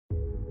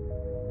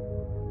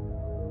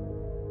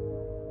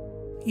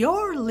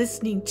You're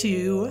listening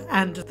to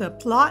And the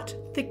Plot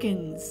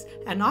Thickens,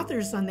 an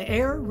Authors on the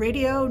Air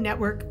Radio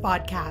Network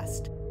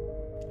podcast.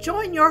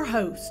 Join your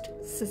host,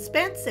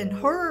 suspense and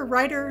horror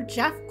writer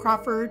Jeff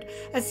Crawford,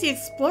 as he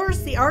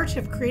explores the art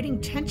of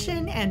creating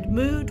tension and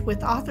mood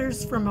with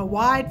authors from a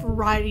wide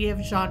variety of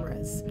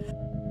genres.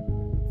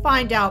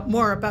 Find out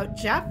more about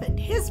Jeff and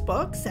his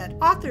books at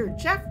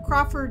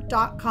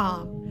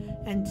authorjeffcrawford.com.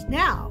 And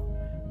now,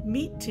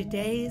 meet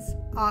today's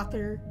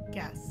author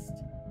guest.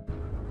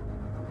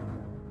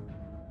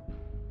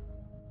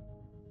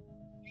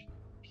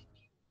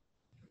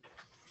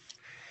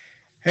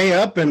 Hey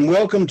up and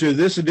welcome to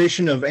this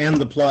edition of And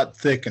the Plot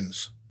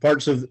Thickens,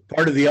 part of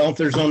the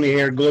Authors on the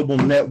Air Global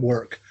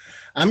Network.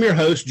 I'm your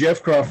host,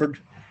 Jeff Crawford.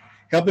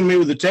 Helping me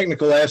with the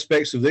technical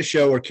aspects of this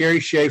show are Carrie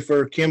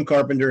Schaefer, Kim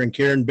Carpenter, and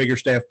Karen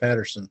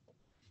Biggerstaff-Patterson.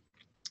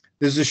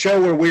 This is a show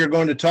where we are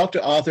going to talk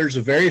to authors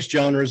of various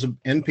genres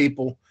and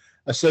people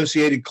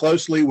associated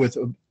closely with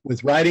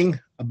writing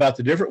about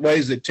the different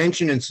ways that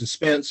tension and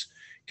suspense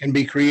can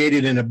be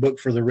created in a book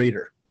for the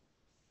reader.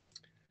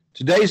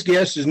 Today's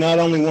guest is not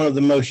only one of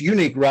the most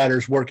unique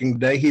writers working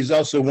today, he's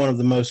also one of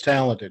the most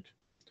talented.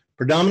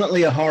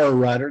 Predominantly a horror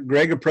writer,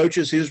 Greg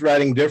approaches his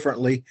writing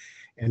differently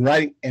and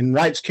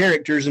writes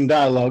characters and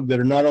dialogue that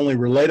are not only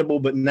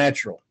relatable but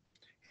natural.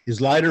 His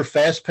lighter,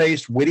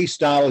 fast-paced, witty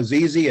style is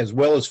easy as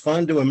well as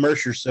fun to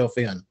immerse yourself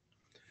in.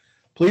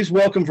 Please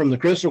welcome from the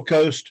Crystal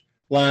Coast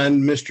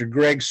line, Mr.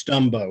 Greg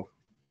Stumbo.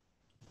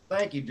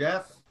 Thank you,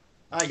 Jeff.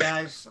 Hi,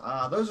 guys.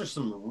 Those are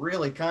some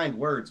really kind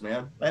words,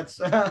 man. That's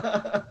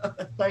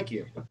thank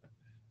you.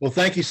 Well,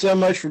 thank you so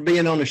much for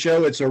being on the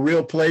show. It's a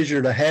real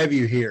pleasure to have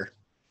you here.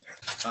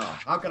 Oh,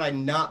 how could I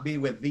not be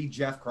with the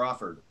Jeff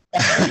Crawford?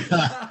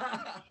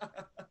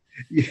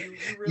 You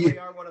really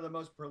are one of the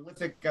most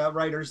prolific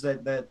writers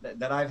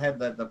that I've had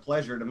the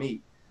pleasure to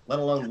meet, let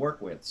alone work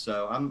with.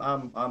 So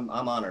I'm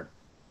honored.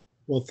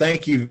 Well,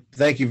 thank you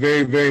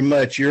very, very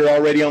much. You're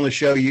already on the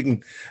show. You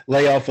can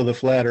lay off of the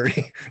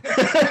flattery.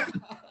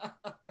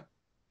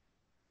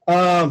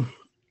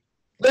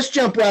 Let's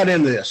jump right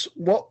into this.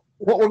 What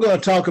we're going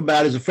to talk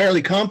about is a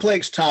fairly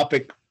complex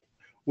topic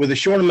with a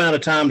short amount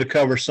of time to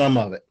cover some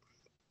of it.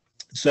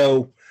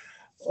 So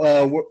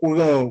we're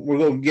going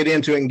to get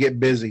into it and get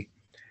busy.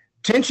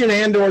 Tension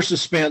and/or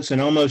suspense in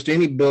almost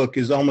any book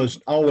is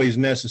almost always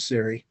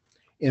necessary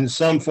in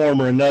some form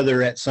or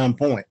another at some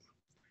point.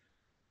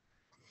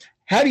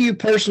 How do you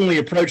personally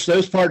approach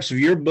those parts of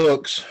your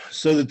books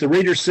so that the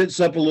reader sits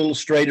up a little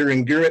straighter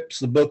and grips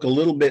the book a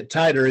little bit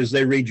tighter as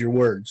they read your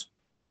words?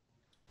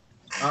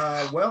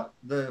 Well,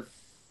 the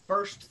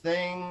first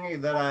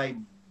thing that I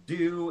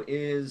do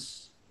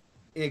is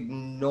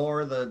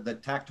ignore the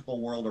tactile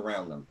world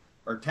around them,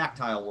 or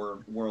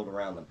tactile world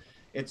around them.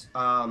 It's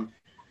I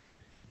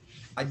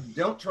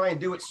don't try and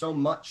do it so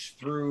much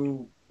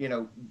through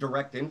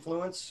direct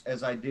influence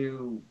as I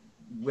do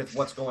with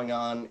what's going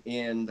on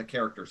in the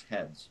characters'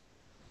 heads.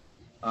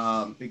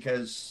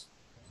 Because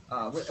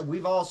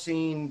we've all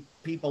seen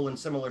people in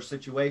similar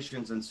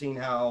situations and seen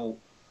how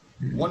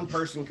one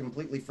person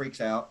completely freaks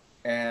out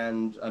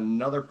and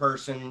another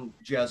person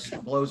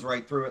just blows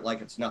right through it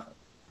like it's nothing.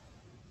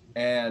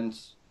 And,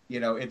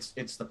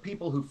 it's the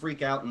people who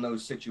freak out in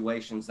those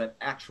situations that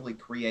actually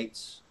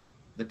creates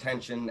the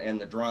tension and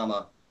the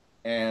drama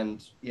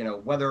and,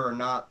 whether or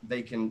not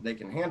they can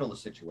handle the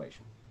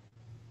situation.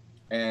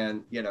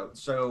 And,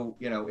 so,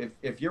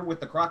 if you're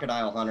with the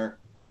crocodile hunter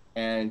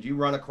and you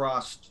run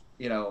across,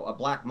 a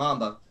black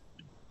mamba,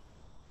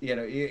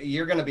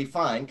 you're going to be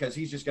fine because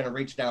he's just going to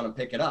reach down and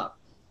pick it up,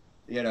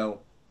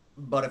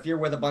 But if you're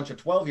with a bunch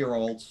of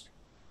 12-year-olds,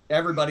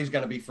 everybody's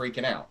going to be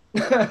freaking out.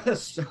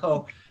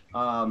 So,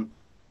 and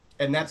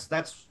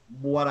that's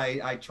what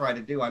I try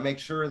to do. I make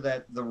sure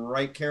that the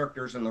right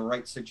characters in the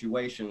right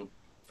situation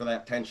for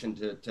that tension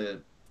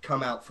to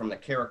come out from the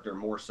character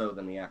more so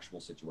than the actual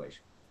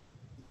situation.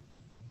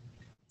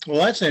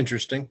 Well, that's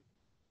interesting.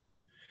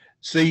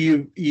 So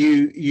you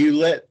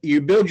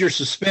build your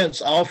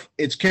suspense off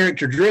it's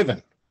character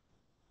driven.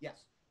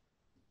 Yes.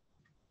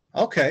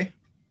 Okay.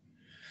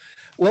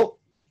 Well,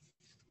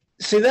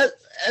 see that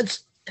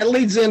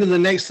leads into the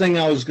next thing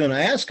I was going to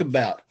ask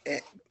about.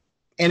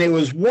 And it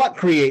was what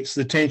creates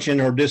the tension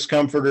or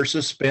discomfort or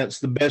suspense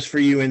the best for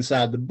you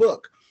inside the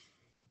book.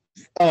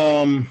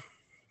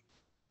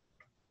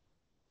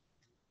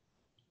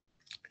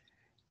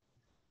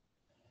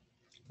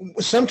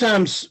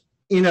 Sometimes,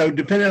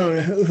 depending on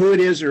who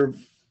it is or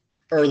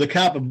the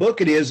type of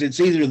book it is, it's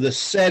either the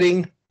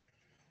setting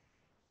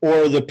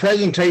or the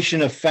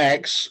presentation of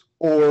facts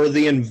or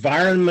the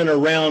environment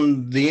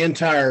around the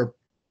entire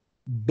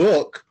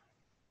book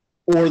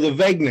or the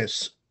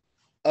vagueness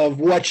of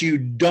what you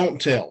don't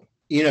tell.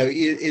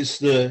 It's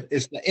the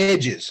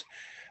edges.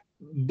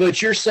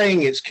 But you're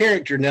saying it's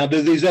character. Now,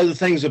 do these other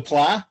things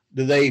apply?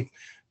 Do they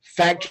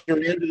factor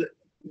into it?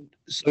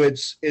 So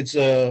it's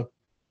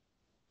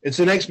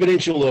an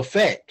exponential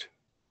effect.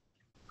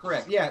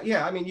 Correct.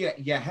 Yeah. I mean, you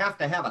have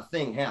to have a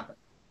thing happen.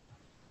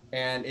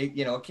 And it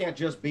can't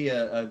just be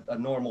a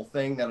normal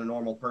thing that a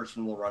normal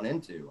person will run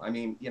into. I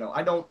mean,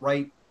 I don't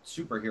write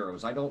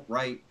superheroes. I don't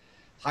write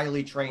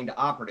highly trained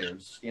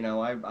operatives. You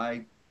know,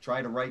 I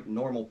try to write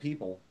normal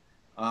people,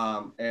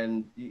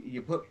 and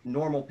you put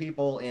normal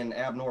people in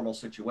abnormal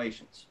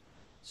situations.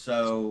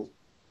 So,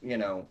 you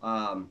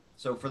know,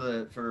 so for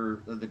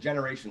the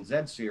Generation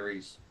Zed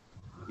series,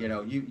 you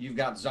know, you've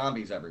got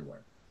zombies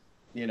everywhere,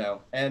 you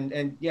know,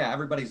 and yeah,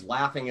 everybody's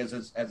laughing as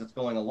it's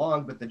going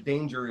along, but the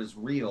danger is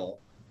real.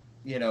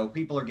 You know,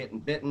 people are getting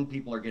bitten,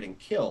 people are getting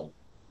killed,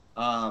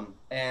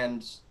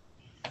 and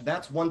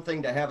that's one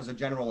thing to have as a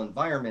general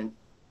environment.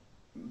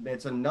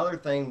 It's another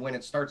thing when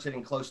it starts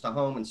hitting close to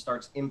home and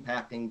starts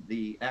impacting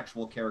the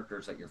actual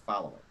characters that you're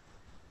following.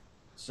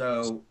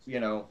 So, you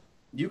know,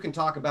 you can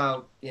talk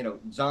about, you know,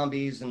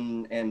 zombies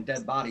and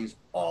dead bodies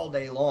all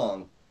day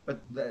long, but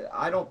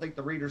I don't think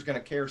the reader's going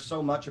to care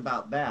so much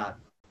about that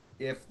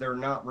if they're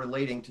not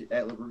relating to,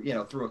 you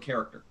know, through a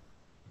character.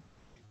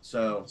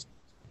 So,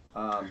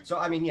 so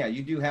I mean, yeah,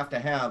 you do have to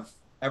have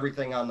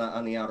everything on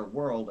the outer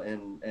world,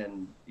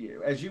 and you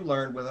know, as you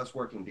learned with us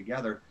working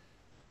together,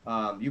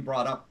 you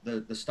brought up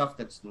the stuff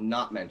that's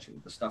not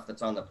mentioned, the stuff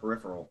that's on the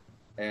peripheral,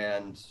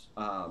 and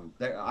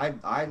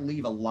I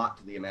leave a lot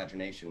to the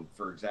imagination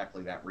for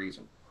exactly that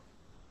reason,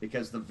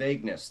 because the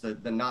vagueness,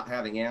 the not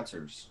having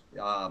answers,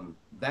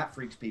 that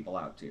freaks people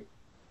out too.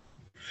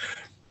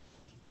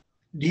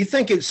 Do you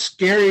think it's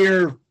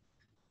scarier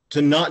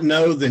to not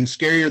know than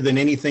scarier than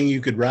anything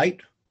you could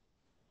write?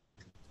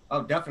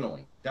 Oh,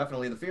 definitely.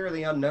 Definitely. The fear of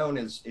the unknown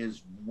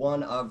is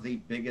one of the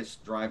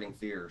biggest driving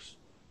fears,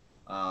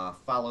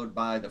 followed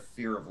by the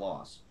fear of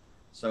loss.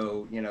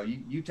 So, you know,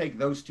 you take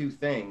those two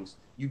things,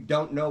 you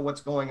don't know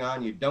what's going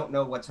on, you don't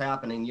know what's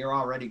happening, you're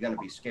already going to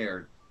be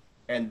scared.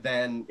 And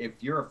then if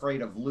you're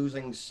afraid of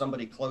losing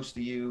somebody close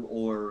to you,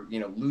 or,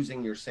 you know,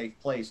 losing your safe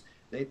place,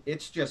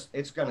 it's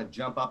going to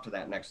jump up to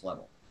that next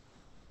level.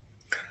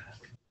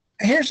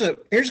 Here's a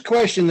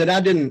question that I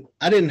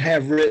didn't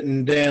have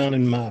written down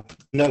in my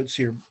notes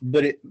here,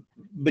 but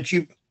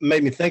you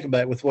made me think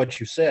about it with what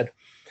you said.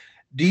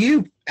 Do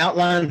you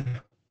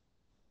outline?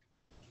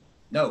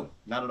 No,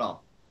 not at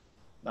all.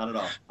 Not at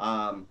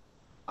all.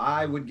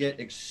 I would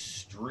get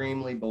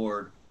extremely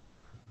bored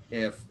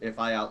if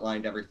I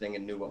outlined everything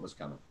and knew what was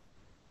coming.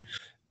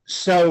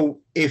 So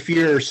if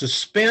your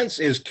suspense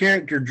is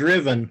character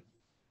driven,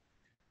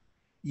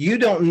 you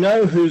don't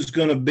know who's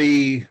going to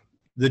be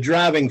the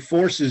driving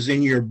forces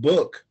in your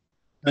book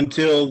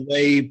until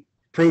they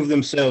prove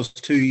themselves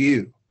to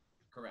you.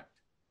 Correct.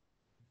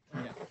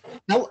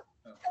 Yeah.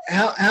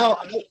 How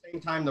at the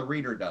same time the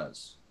reader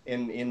does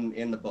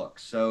in the book.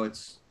 So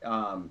it's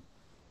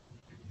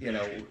you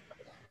know,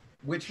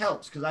 which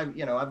helps, because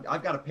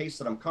I've got a pace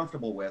that I'm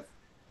comfortable with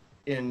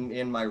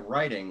in my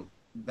writing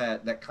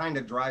that kind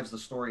of drives the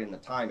story and the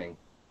timing.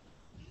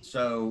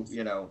 So,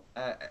 you know,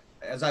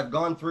 as I've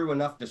gone through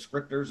enough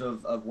descriptors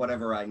of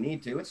whatever I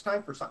need to, it's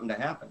time for something to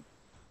happen.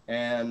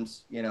 And,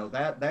 you know,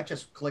 that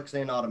just clicks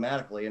in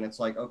automatically, and it's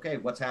like, okay,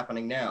 what's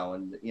happening now?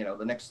 And, you know,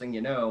 the next thing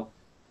you know,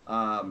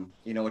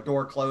 a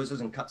door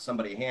closes and cuts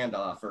somebody's hand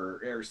off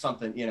or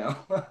something, you know.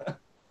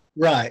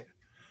 Right.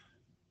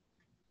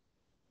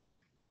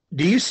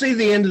 Do you see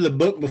the end of the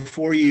book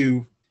before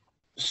you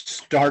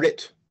start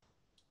it?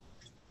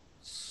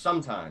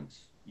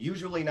 Sometimes.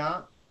 Usually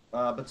not.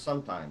 But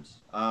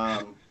sometimes.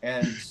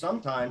 And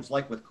sometimes,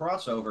 like with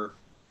Crossover,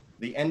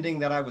 the ending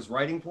that I was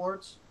writing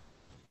towards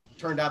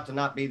turned out to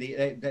not be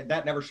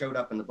that never showed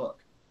up in the book,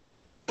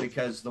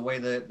 because the way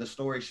the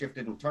story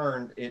shifted and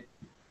turned, it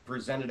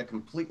presented a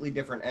completely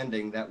different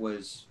ending that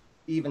was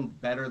even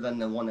better than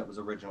the one that was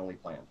originally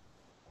planned.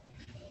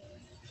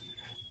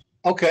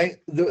 Okay.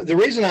 The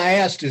reason I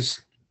asked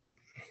is,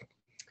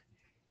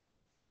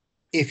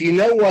 if you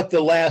know what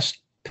the last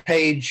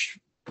page,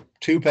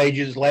 2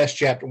 pages, last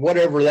chapter,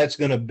 whatever that's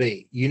going to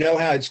be, you know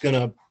how it's going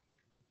to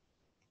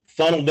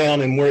funnel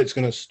down and where it's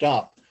going to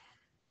stop.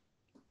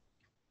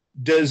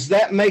 Does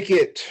that make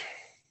it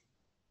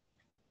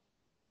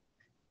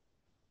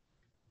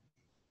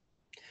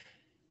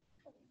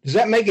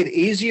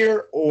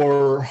easier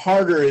or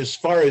harder as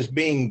far as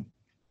being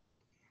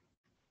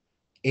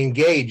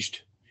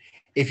engaged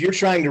if you're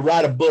trying to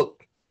write a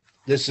book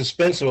that's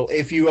suspenseful,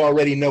 if you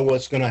already know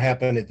what's going to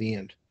happen at the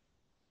end?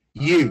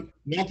 You,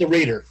 not the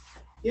reader.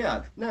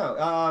 Yeah,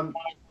 no,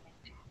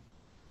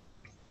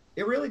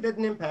 it really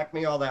didn't impact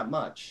me all that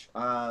much.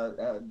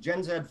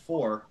 Gen Zed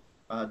 4,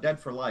 Dead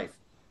for Life,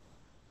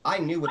 I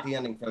knew what the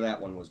ending for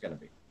that one was going to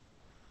be.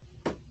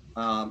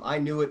 I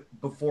knew it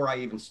before I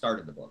even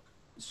started the book.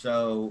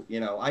 So, you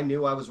know, I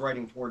knew I was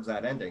writing towards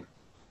that ending.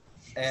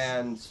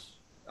 And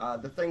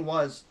the thing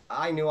was,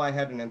 I knew I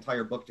had an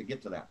entire book to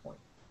get to that point.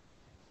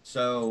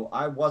 So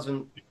I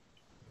wasn't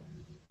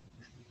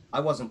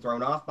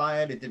thrown off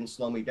by it. It didn't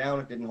slow me down.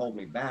 It didn't hold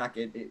me back.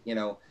 It you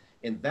know,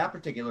 in that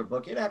particular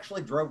book, it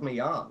actually drove me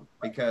on,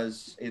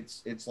 because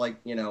it's like,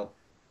 you know,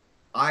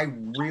 I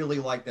really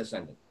like this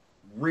ending.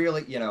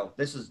 Really, you know,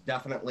 this is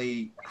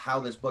definitely how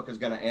this book is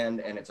going to end,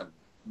 and it's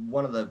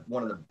one of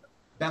the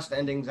best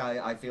endings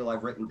I feel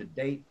I've written to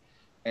date,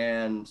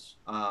 and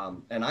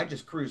I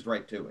just cruised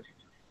right to it.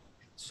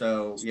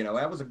 So, you know,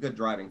 that was a good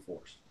driving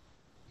force.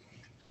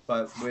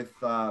 But with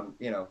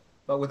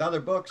but with other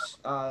books,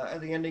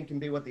 the ending can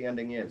be what the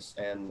ending is,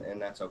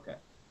 and that's okay.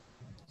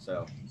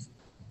 So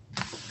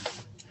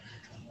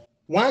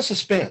Why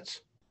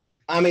suspense?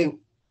 I mean,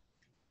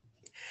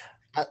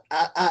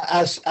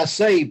 I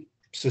say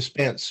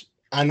suspense.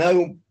 I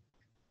know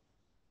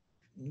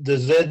the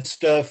Zed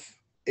stuff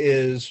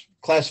is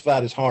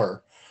classified as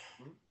horror,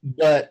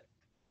 but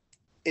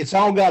it's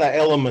all got an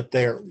element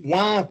there.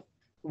 Why?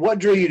 What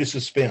drew you to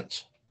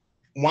suspense?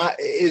 Why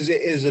is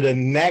it a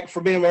knack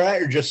for being a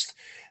writer, or just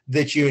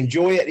that you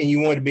enjoy it and you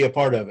want to be a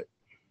part of it?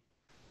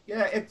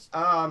 yeah, it's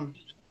I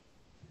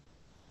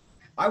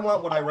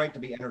want what I write to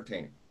be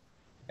entertaining,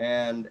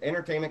 and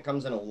entertainment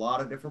comes in a lot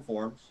of different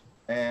forms.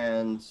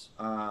 And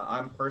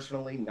I'm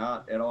personally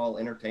not at all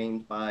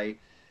entertained by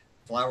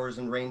flowers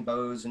and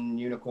rainbows and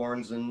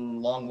unicorns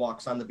and long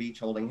walks on the beach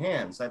holding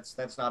hands.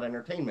 That's not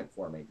entertainment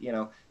for me.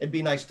 It'd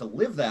be nice to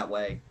live that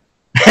way,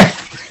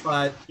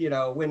 but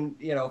when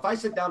if I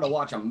sit down to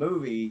watch a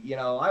movie,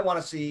 I want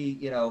to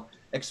see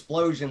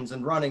explosions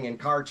and running and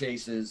car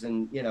chases,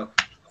 and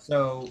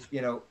so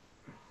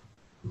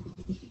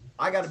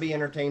I got to be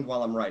entertained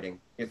while I'm writing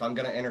if I'm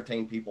going to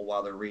entertain people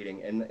while they're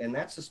reading, and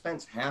that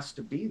suspense has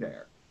to be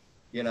there.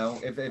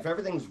 If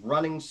everything's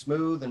running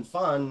smooth and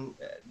fun,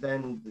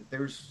 then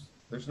there's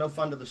no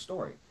fun to the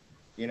story.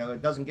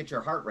 It doesn't get your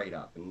heart rate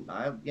up. And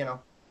I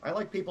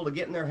like people to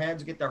get in their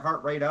heads, get their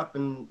heart rate up,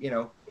 and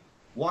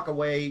walk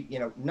away,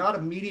 not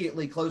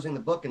immediately closing the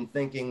book and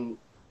thinking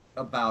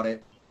about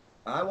it.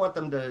 I want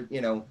them to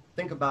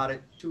think about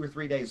it 2 or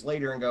 3 days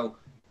later and go,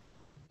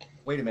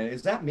 wait a minute,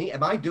 is that me?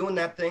 Am I doing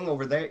that thing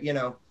over there?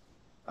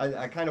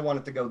 I kind of want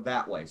it to go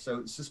that way.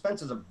 So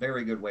suspense is a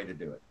very good way to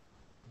do it.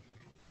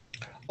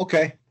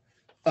 Okay.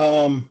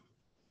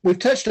 We've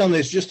touched on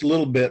this just a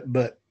little bit,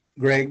 but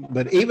Greg,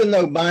 even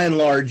though by and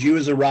large you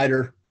as a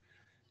writer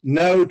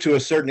know to a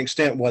certain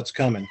extent what's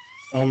coming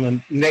on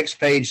the next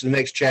page, the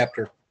next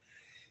chapter,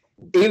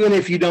 even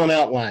if you don't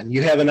outline,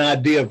 you have an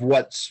idea of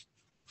what's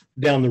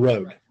down the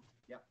road. Right.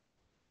 Yep.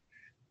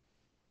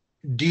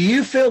 Do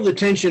you feel the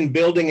tension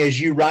building as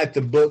you write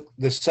the book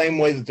the same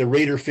way that the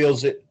reader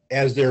feels it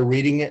as they're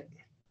reading it?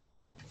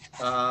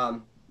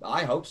 I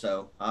hope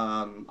so.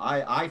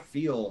 I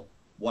feel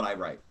what I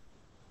write.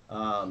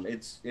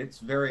 It's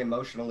very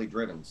emotionally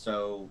driven.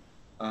 So,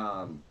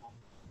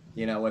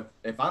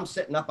 if I'm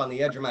sitting up on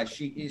the edge of my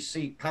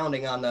seat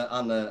pounding on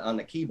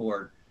the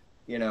keyboard,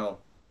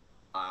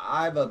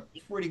 I have a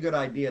pretty good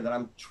idea that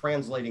I'm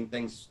translating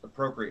things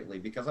appropriately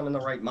because I'm in the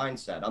right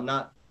mindset.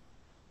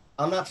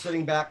 I'm not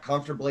sitting back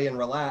comfortably and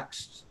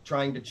relaxed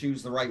trying to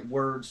choose the right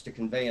words to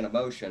convey an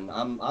emotion.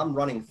 I'm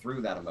running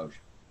through that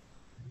emotion.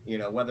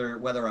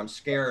 Whether I'm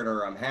scared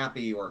or I'm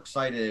happy or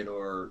excited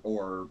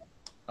or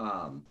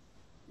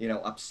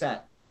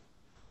upset,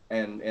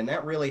 and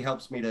that really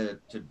helps me to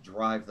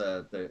drive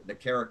the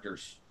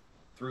characters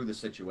through the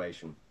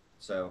situation.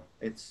 So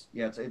it's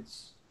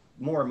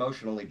more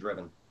emotionally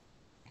driven.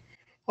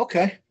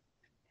 Okay.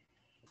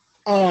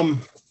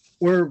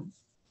 We're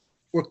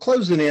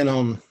closing in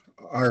on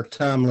our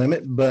time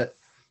limit, but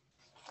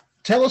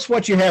tell us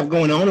what you have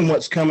going on and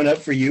what's coming up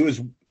for you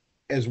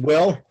as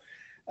well.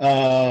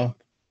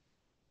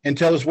 And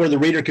tell us where the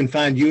reader can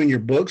find you and your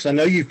books. I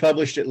know you've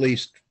published at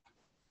least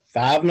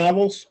 5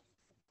 novels,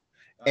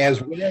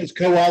 as well as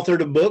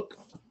co-authored a book.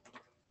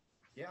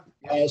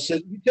 Yeah. So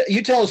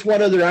you tell us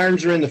what other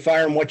irons are in the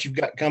fire and what you've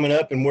got coming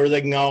up and where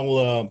they can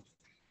all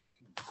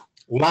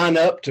line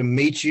up to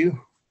meet you.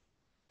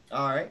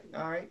 All right.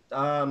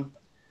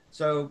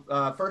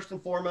 So first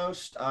and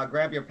foremost,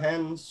 grab your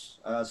pens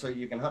so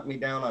you can hunt me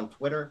down on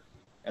Twitter,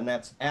 and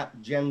that's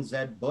at Gen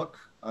Zed Book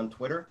on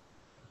Twitter.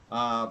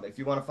 If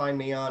you want to find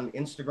me on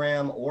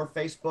Instagram or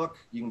Facebook,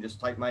 you can just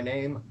type my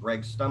name,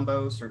 Greg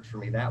Stumbo, search for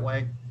me that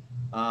way.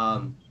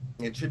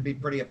 It should be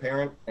pretty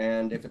apparent,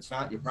 and if it's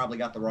not, you probably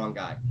got the wrong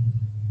guy.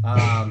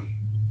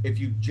 If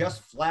you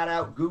just flat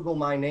out Google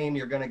my name,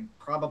 you're going to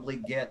probably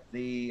get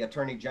the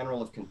Attorney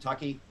General of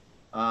Kentucky.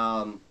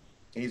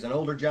 He's an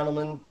older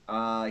gentleman.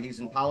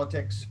 He's in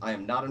politics. I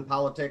am not in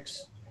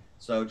politics.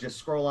 So just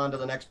scroll on to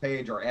the next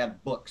page or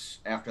add books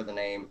after the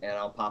name, and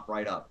I'll pop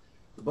right up.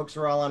 The books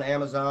are all on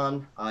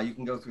Amazon. You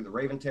can go through the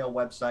Raventail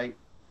website.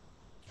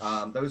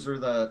 Those are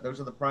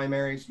the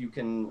primaries. You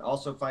can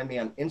also find me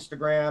on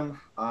Instagram,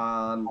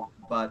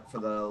 but for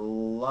the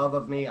love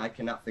of me, I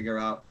cannot figure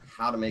out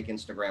how to make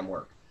Instagram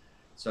work.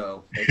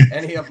 So if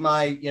any of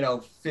my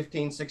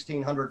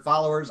 1,600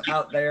 followers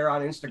out there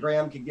on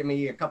Instagram could give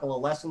me a couple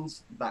of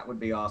lessons, that would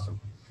be awesome.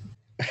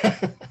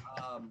 I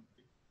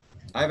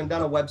haven't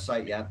done a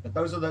website yet, but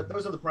those are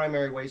the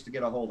primary ways to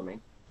get a hold of me.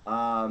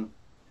 I'm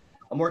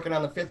working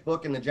on the 5th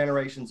book in the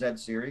Generation Zed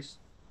series.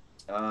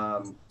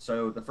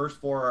 So the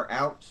first 4 are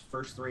out,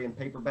 first 3 in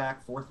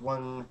paperback, 4th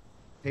one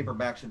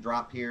paperback should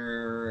drop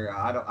here.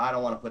 I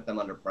don't want to put them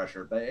under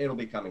pressure, but it'll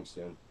be coming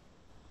soon.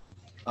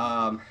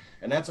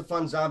 And that's a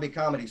fun zombie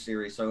comedy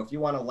series. So if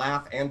you want to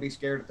laugh and be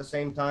scared at the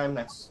same time,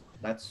 that's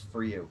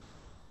for you.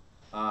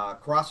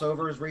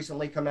 Crossover has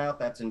recently come out.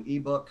 That's an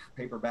ebook,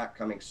 paperback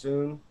coming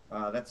soon.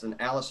 That's an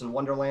Alice in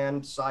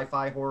Wonderland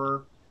sci-fi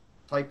horror.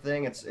 type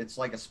thing. It's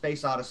like a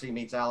space odyssey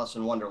meets Alice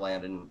in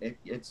Wonderland, and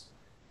it's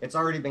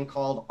already been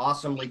called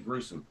awesomely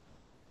gruesome.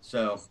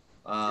 So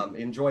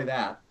enjoy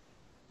that.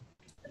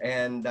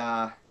 And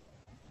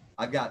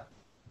I've got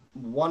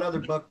one other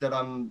book that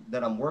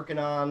I'm working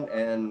on,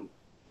 and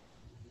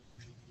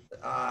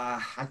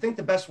I think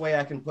the best way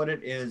I can put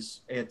it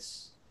is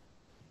it's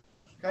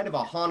kind of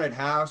a haunted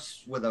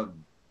house with a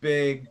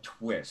big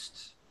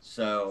twist.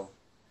 So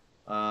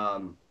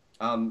I'm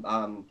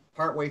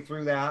partway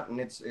through that, and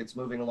it's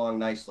moving along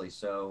nicely.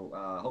 So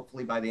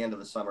hopefully by the end of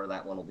the summer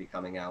that one will be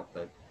coming out.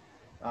 But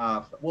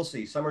we'll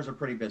see. Summers are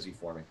pretty busy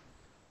for me.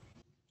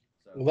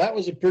 So. Well, that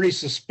was a pretty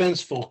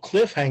suspenseful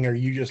cliffhanger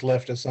you just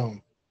left us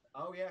on.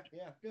 Oh yeah,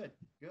 good.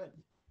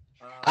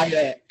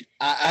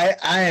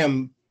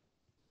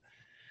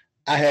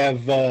 I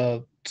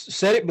have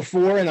said it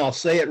before, and I'll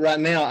say it right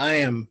now. I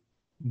am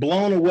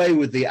blown away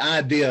with the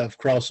idea of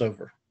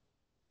crossover.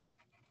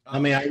 I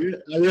mean, I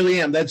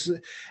really am.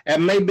 That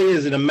may be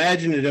as an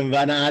imaginative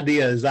an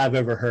idea as I've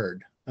ever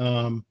heard.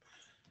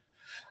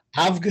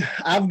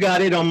 I've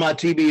got it on my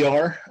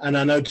TBR, and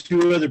I know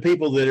two other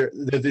people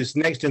that is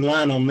next in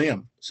line on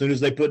them. As soon as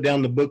they put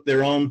down the book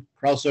they're on,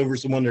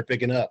 crossover's the one they're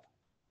picking up.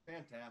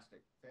 Fantastic.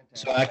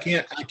 So I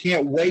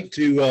can't wait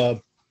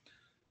to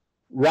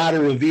write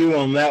a review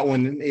on that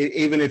one,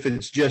 even if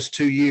it's just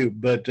to you.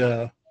 But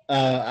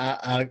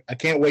I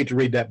can't wait to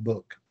read that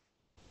book.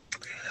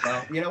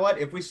 Well, you know what?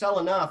 If we sell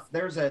enough,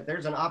 there's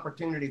an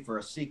opportunity for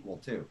a sequel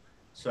too.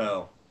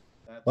 So.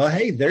 Well,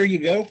 hey, there you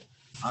go.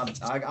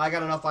 I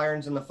got enough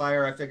irons in the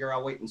fire. I figure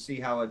I'll wait and see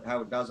how it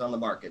does on the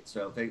market.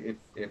 So if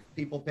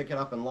people pick it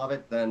up and love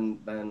it, then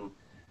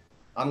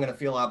I'm going to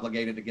feel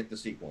obligated to get the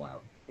sequel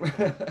out.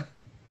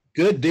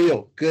 Good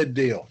deal.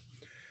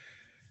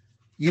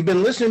 You've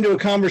been listening to a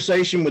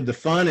conversation with the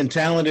fun and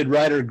talented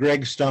writer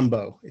Greg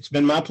Stumbo. It's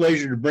been my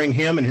pleasure to bring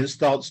him and his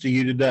thoughts to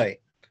you today.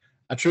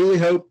 I truly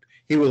hope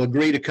he will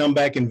agree to come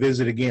back and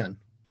visit again.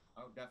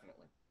 Oh,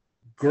 definitely.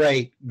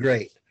 Great.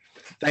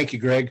 Thank you,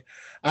 Greg.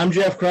 I'm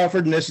Jeff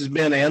Crawford, and this has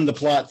been And the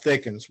Plot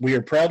Thickens. We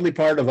are proudly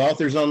part of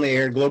Authors on the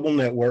Air Global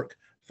Network.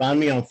 Find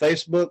me on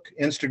Facebook,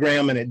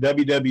 Instagram, and at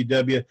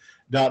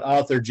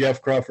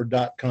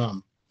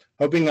www.authorjeffcrawford.com.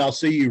 Hoping I'll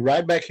see you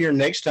right back here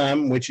next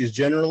time, which is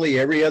generally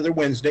every other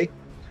Wednesday.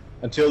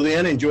 Until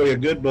then, enjoy a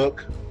good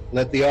book.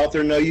 Let the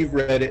author know you've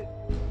read it.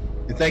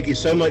 And thank you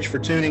so much for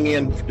tuning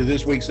in to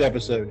this week's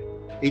episode.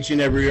 Each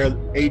and every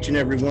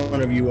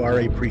one of you are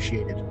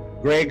appreciated.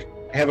 Greg,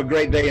 have a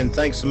great day, and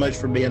thanks so much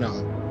for being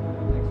on. Thanks for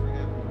having me,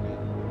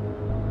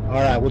 man.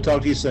 All right, we'll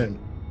talk to you soon.